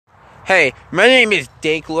Hey, my name is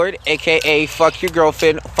Danklord, aka Fuck Your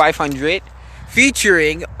Girlfriend 500,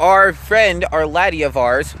 featuring our friend, our laddie of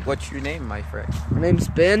ours. What's your name, my friend? My name's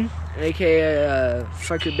Ben, aka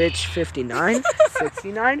Fuck Your Bitch 59,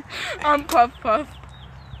 69. I'm Puff Puff.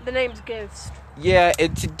 The name's Ghost. Yeah,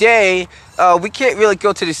 and today, we can't really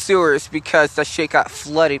go to the sewers because that shit got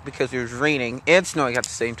flooded because it was raining and snowing at the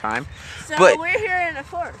same time. So But we're here in the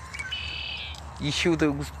forest. you shoot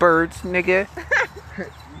those birds, nigga.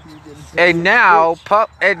 And now,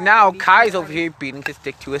 Kai's over here beating his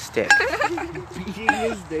dick to a stick. Beating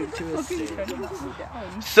his dick to a stick.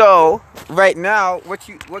 So, right now, what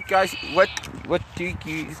do you guys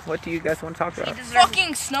want to talk about?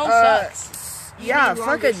 Fucking snow sucks. Yeah,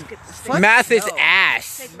 fucking Math is snow.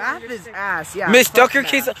 ass. Math is ass, yeah. Miss fuck Ducker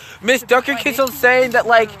math. keeps on saying that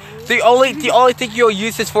like the only thing you'll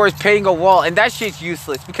use this for is painting a wall, and that shit's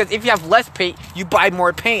useless because if you have less paint, you buy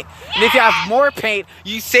more paint, and if you have more paint,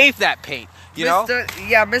 you save that paint. You know?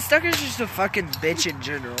 Miss Ducker's just a fucking bitch in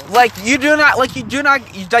general. You do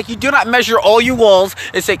not measure all your walls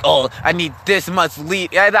and say, oh, I need this much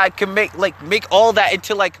lead, and I can make all that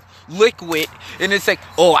into like liquid, and it's like,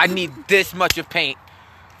 oh, I need this much of paint.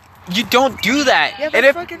 You don't do that. Yeah, and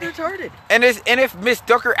that's fucking retarded. And if Miss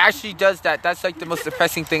Ducker actually does that, that's like the most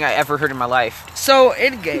depressing thing I ever heard in my life. So,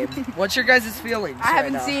 in game, what's your guys' feelings? I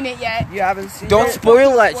haven't seen it yet. You haven't seen Don't it?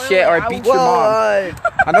 spoil that shit or I beat your mom.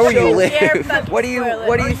 I know where you live. What do you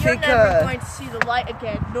think? You're never going to see the light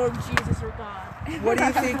again, nor Jesus or God. What do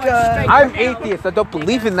you think? I'm atheist. I don't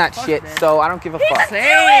believe in that shit, so I don't give a fuck.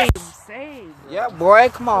 Same. Yeah, boy,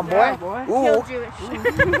 come on, boy. Yeah, boy. Kill Ooh. Jewish. What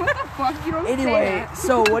the fuck? You don't say Anyway, that.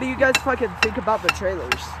 so what do you guys fucking think about the trailers?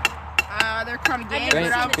 They're kind of gay, Bitch,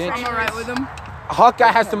 but I'm bitch. alright with them.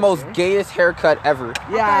 Hawkeye has the most gayest haircut ever.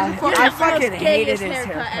 Yeah, You I have the fucking most hated gayest his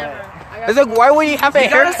haircut haircut. ever. It's like, why would he have a You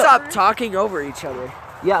gotta haircut? stop talking over each other.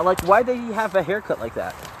 Yeah, like, why did he have a haircut like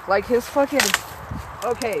that? Like his fucking.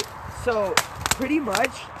 Okay, so pretty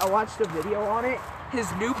much, I watched a video on it. His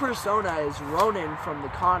new persona is Ronin from the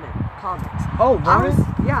comics. Oh,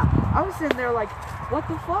 I was sitting there like, what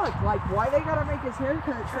the fuck? Like, why they gotta make his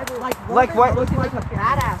haircut? Like what? Looking like a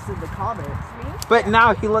badass in the comics. But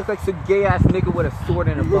now he looks like some gay-ass nigga with a sword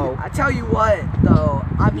and a bow. I tell you what, though.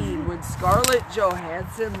 I mean, when Scarlett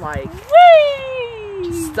Johansson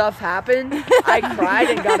stuff happened, I cried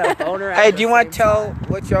and got a boner. Hey, do you want to tell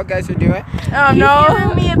what y'all guys are doing? Oh no!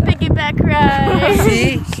 Give me a piggyback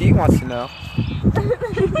ride. She wants to know.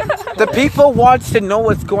 The people wants to know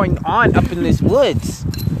what's going on up in this woods.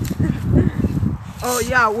 Oh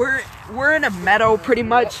yeah, we're in a meadow pretty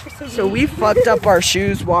much. So we fucked up our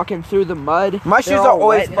shoes walking through the mud. My shoes They're are all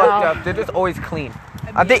always wet fucked now. up. They're just always clean.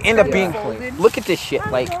 They end up being clean. Look at this shit.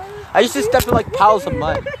 Like, I used to step in like piles of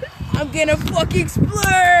mud. I'm gonna fucking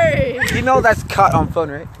splurge. You know that's cut on phone,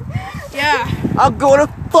 right? Yeah. I'm gonna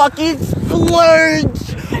fucking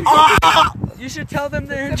splurge. Ah! You should tell them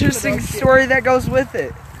the interesting story that goes with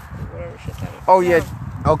it. Oh yeah.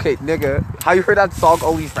 Okay, nigga. How you heard that song?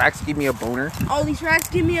 All these racks give me a boner. All these racks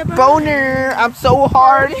give me a Boner. I'm so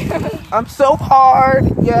hard. I'm so hard.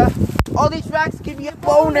 Yeah. All these racks give me a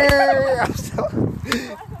boner. I'm so.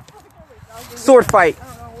 Sword fight.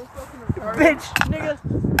 Bitch, nigga.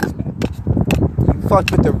 You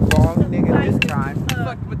fucked with the wrong nigga this time.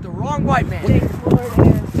 Fucked with the wrong white man.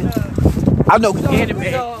 I know anime.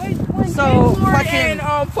 So fucking.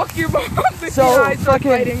 fuck your mom. So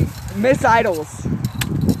fucking Miss Idols.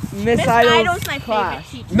 Miss Idols my class.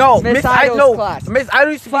 favorite teacher. No, Miss Miss Idol's Idol. class. Miss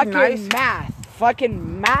Idol used to be Fucking nice. math.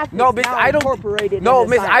 Fucking math. No, is Miss now Idol. incorporated. No, in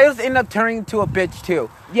Miss Idol. Idol's ended up turning into a bitch too.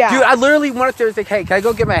 Yeah. Dude, I literally went up there and was like, hey, can I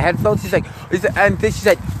go get my headphones? She's like, and then she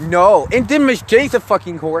said, no. And then Miss J's a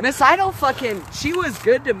fucking whore. Miss Idol fucking. She was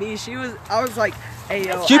good to me. I was like, hey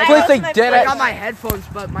yo. She I plays like dead got ass. my headphones,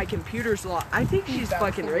 but my computer's locked. I think she's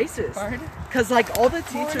fucking racist. Cause like all the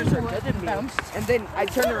teachers are good to me, and then I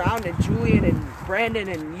turn around and Julian and Brandon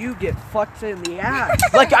and you get fucked in the ass.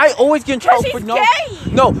 Like, I always get in trouble for she's no.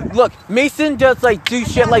 gay. No, look, Mason does like do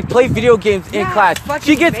shit like play video games in Yeah, class. fucking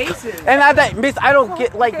She gets, Mason. and I that Miss Idol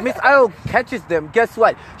Miss Idol catches them. Guess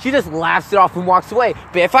what? She just laughs it off and walks away.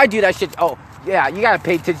 But if I do that shit, oh yeah, you gotta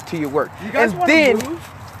pay attention to your work. You guys And want then, to move?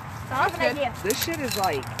 This shit is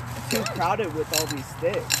like too crowded with all these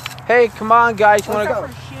sticks. hey, come on, guys, you wanna go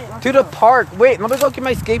to the park? Wait, let me go get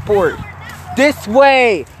my skateboard. This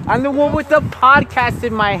way. I'm the one with the podcast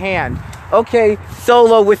in my hand. Okay,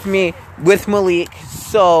 solo with me, with Malik.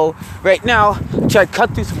 So, right now, I'm trying to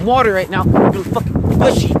cut through some water right now. I'm really fucking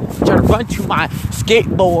bushy. I'm trying to run to my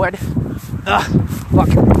skateboard. Fuck.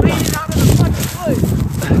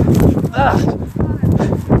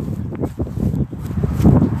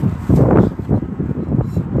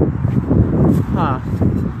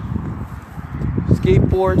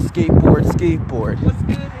 skateboard, skateboard, skateboard. What's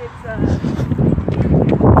good? It's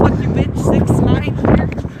fuck you, bitch. 6'9" here.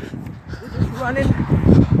 We're just running.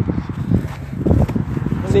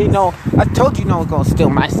 See, no, I told you no one's gonna steal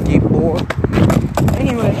my skateboard.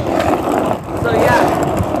 Anyway, so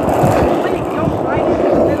yeah. Wait, don't ride in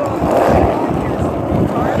the middle of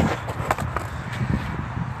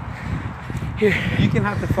the Here, you can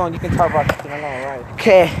have the phone. You can talk about this alone, right?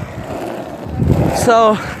 Okay.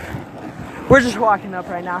 So, we're just walking up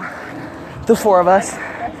right now. The four of us.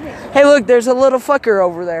 Hey, look, there's a little fucker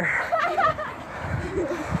over there.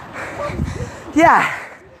 Yeah.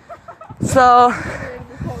 So,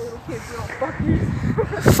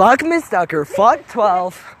 fuck Miss Ducker. Fuck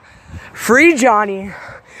 12. Free Johnny.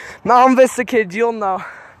 Mountain Vista kids, you'll know.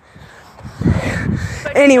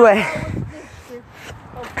 Anyway.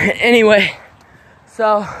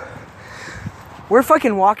 So, we're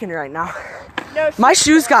fucking walking right now. My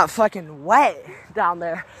shoes got fucking wet down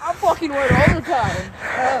there. I'm fucking wet all the time.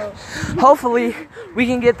 Oh. Hopefully, we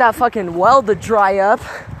can get that fucking well to dry up.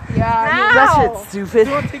 Yeah, That shit's stupid. It's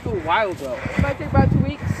gonna take a while though. it might take about 2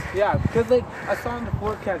 weeks. Yeah, because like I saw in the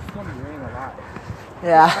forecast it's gonna rain a lot.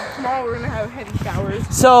 Yeah. Tomorrow we're gonna have heavy showers.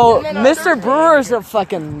 So, And then on Mr. Thursday- Brewer's a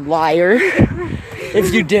fucking liar.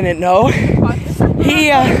 If you didn't know. He,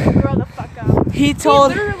 Grow the fuck up. he He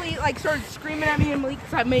told, literally like started screaming at me and Malik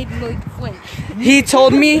because I made Malik flinch. he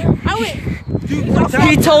told me, I went.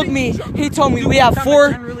 he told me we have four,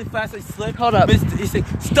 Really fast, I slipped. Hold up. He said,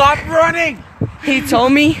 "Stop running!" he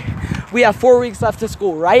told me we have 4 weeks left of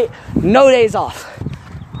school, right? No days off.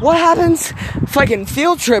 What happens? Fucking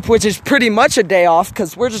field trip, which is pretty much a day off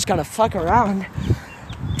because we're just gonna fuck around.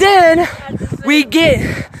 Then we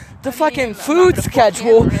get the fucking food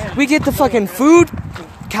schedule. We get the fucking food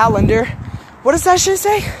calendar. What does that shit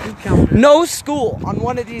say? No school on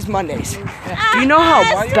one of these Mondays. Do you know how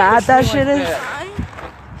bad that shit is?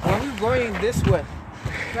 Why are we going this way?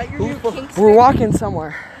 We're walking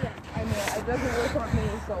somewhere. I mean, it doesn't work on me,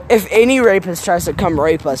 so. If any rapist tries to come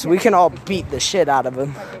rape us, we can all beat the shit out of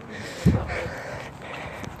him.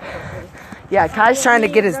 Yeah, Kai's trying to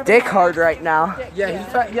get his dick hard right now. Yeah,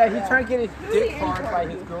 he's trying to get his dick hard by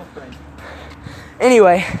his girlfriend.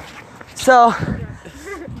 Anyway, so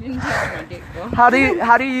how do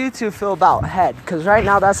you two feel about head? Cause right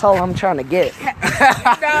now that's all I'm trying to get.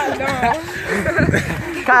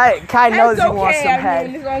 Kai knows he wants some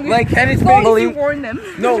head. Like head is Believe- big. warn them.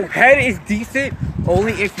 No, head is decent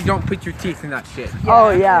only if you don't put your teeth in that shit.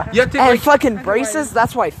 Oh yeah, You have to, and like- fucking braces.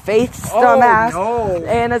 That's why Faith's Oh, dumbass no.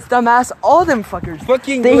 and it's dumbass. All them fuckers.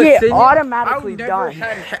 Fucking They get Lasinia, automatically done.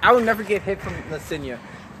 I would never get hit from Lasinia.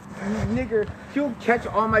 Nigger, he'll catch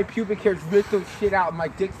all my pubic hairs, rip those shit out, and my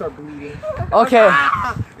dick start bleeding. Okay,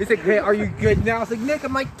 It's like, hey, are you good now? It's like, nigga,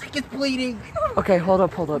 my dick is bleeding. okay, hold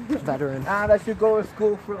up, veteran. That should go to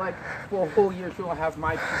school for a whole year so I'll have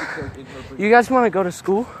my pubic hairs in her. You guys want to go to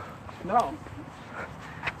school? No.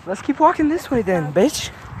 Let's keep walking this way then,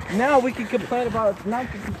 bitch. Now we can complain about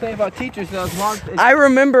teachers now as long as I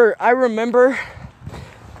remember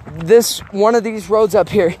this one of these roads up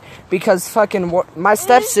here because fucking my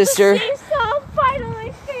stepsister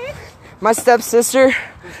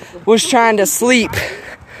was trying to sleep.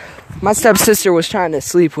 My stepsister was trying to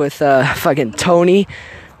sleep with fucking Tony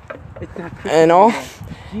and all.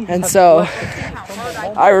 And so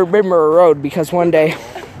I remember a road because one day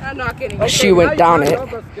I'm not kidding. she went down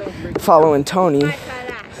it following Tony,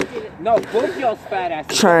 no, both y'all's fat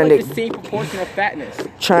asses. Trying like to- the same proportion of fatness.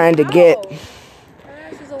 trying to get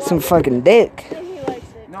some fucking dick.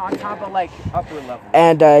 No, I'm talking about like upper level.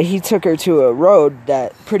 And he took her to a road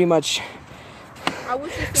that pretty much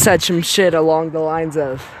said some shit along the lines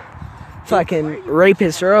of fucking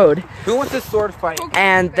Rapist Road. Who wants a sword fight?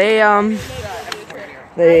 And they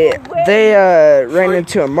ran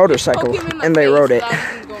into a motorcycle and they rode it.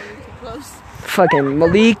 Fucking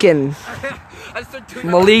Malik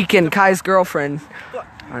and Kai's girlfriend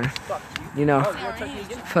are, you know,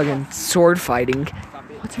 fucking sword fighting.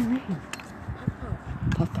 What's her name?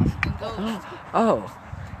 Puff Puff. Oh.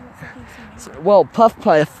 Well, Puff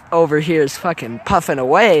Puff over here is fucking puffing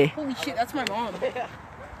away. Holy shit, that's my mom.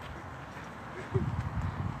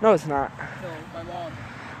 No, it's not. No, my mom.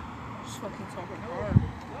 She's fucking talking hard.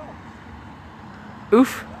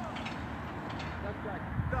 Oof.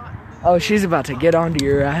 Oh, she's about to get onto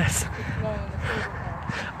your ass.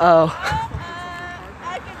 Oh.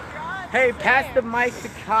 Hey, pass the mic to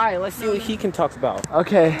Kai. Let's see what he can talk about.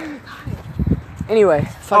 Okay. Anyway,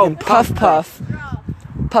 fucking Puff Puff.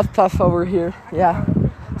 Puff Puff over here. Yeah.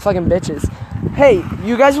 Fucking bitches. Hey,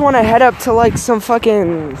 you guys want to head up to like some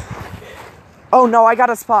fucking... Oh no, I got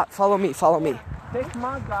a spot. Follow me. Hey, come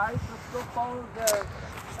on, guys. Let's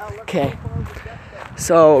Okay.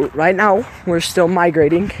 So right now we're still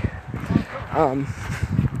migrating.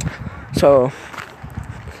 So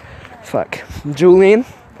fuck. Julian,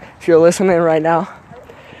 if you're listening right now,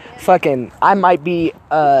 fucking I might be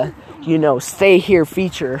stay here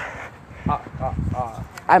feature.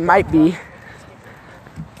 I might be.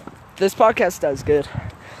 This podcast does good.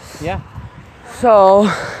 Yeah.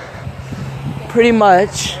 So pretty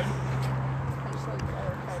much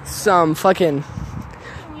some fucking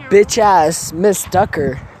bitch ass Miss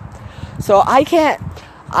Ducker. So I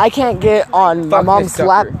can't get on my Fuck mom's Miss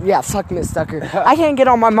Ducker. Yeah, fuck Miss Ducker. I can't get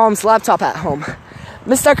on my mom's laptop at home.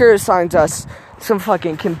 Miss Ducker assigned us some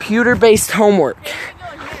fucking computer based homework.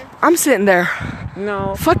 I'm sitting there.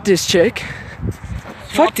 No. Fuck this chick.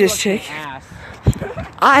 Fuck this chick. Ass.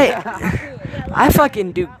 I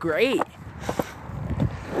fucking do great.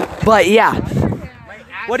 But yeah.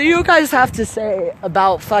 What do you guys have to say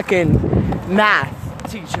about fucking math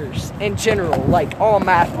teachers in general? Like all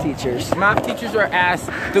math teachers. Math teachers are ass.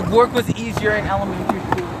 The work was easier in elementary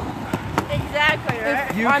school. Exactly,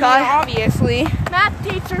 right? You, I mean, Kai? obviously. Math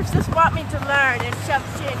teachers just want me to learn and shove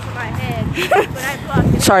shit into my head. But I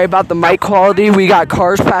block it. Sorry about the mic quality. We got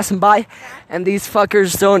cars passing by, and these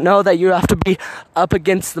fuckers don't know that you have to be up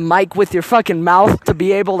against the mic with your fucking mouth to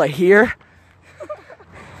be able to hear.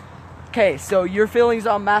 Okay, so your feelings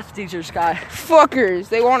on math teachers, Kai. Fuckers.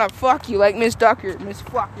 They want to fuck you like Miss Ducker. Miss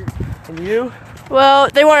Fucker. And you? Well,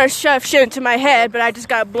 they want to shove shit into my head, but I just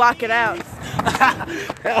gotta block it out.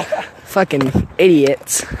 Fucking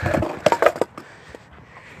idiots.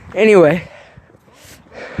 Anyway,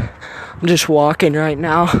 I'm just walking right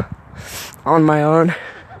now on my own.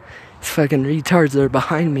 These fucking retards are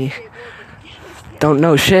behind me. Don't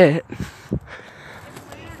know shit.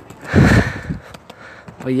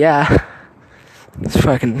 But yeah, it's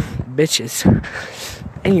fucking bitches.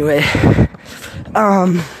 Anyway,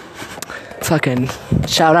 fucking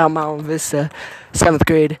shout out Mountain Vista 7th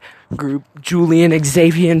grade group, Julian,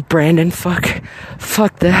 Xavier, and Brandon. Fuck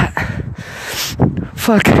that.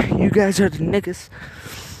 Fuck, you guys are the niggas.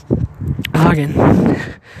 Fucking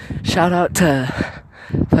shout out to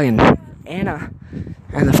fucking Anna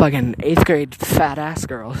and the fucking 8th grade fat ass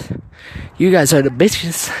girls. You guys are the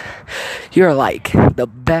bitches. You're like the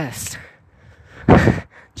best.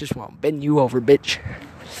 Just want to bend you over, bitch.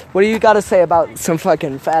 What do you got to say about some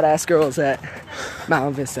fucking fat ass girls at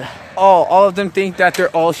Mountain Vista? Oh, all of them think that they're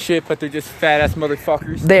all shit, but they're just fat ass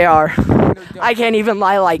motherfuckers. They are. I can't even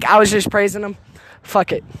lie. Like, I was just praising them.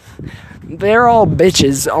 Fuck it. They're all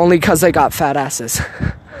bitches only because they got fat asses.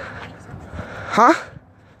 Huh?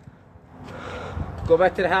 Go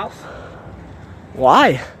back to the house.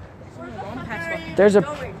 Why? There's a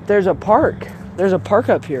park. There's a park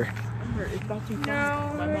up here.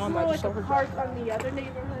 No, there's more like a park on the other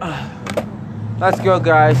neighborhood. Let's go,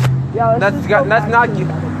 guys. Yeah, That's not you.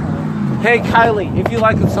 Hey, Kylie, if you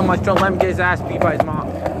like him so much, don't let him get his ass beat by his mom.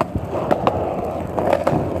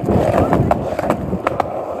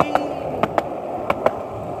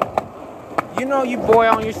 You know you boy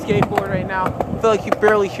on your skateboard right now. I feel like you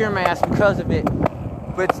barely hear my ass because of it.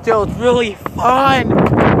 But still, it's really fun.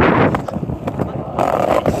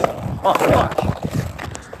 Oh, fuck.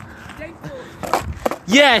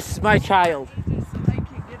 Yes, my child.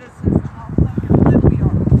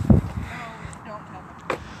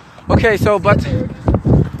 Okay, so, but...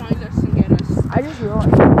 Find us and get us. I just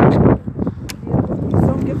realized.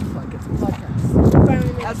 Don't give a fuck. It's a podcast.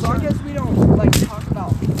 Finally make As long as we don't, like, talk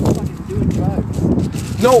about fucking doing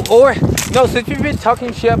drugs. No, since we've been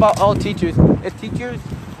talking shit about all teachers, if teachers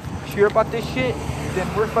hear about this shit, then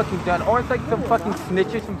we're fucking done. Or it's like some fucking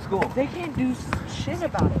snitches from school. They can't do shit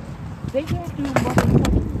about it. They can't do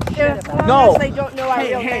motherfucking shit As about long No. as they don't know our Hey,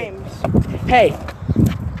 real hey. names. Hey,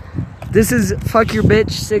 this is Fuck Your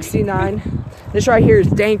Bitch 69. This right here is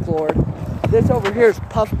Dank Lord. This over here is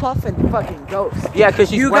Puff Puff and fucking Ghost. Yeah, because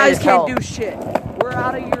she's You white guys as hell. can't do shit. We're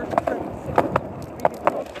out of your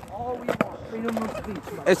all we want. Freedom of speech.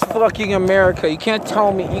 It's fucking America. You can't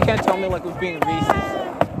tell me like we're being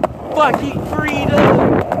racist. Fucking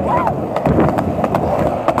freedom.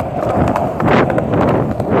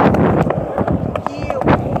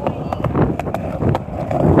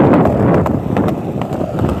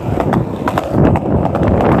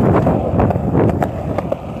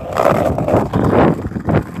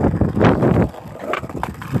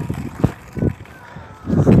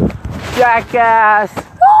 Jackass!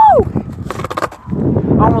 Woo!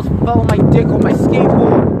 I almost fell on my dick on my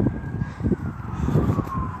skateboard.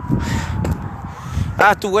 I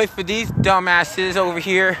have to wait for these dumbasses over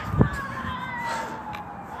here.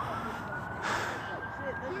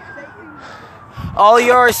 All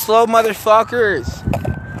you are slow motherfuckers.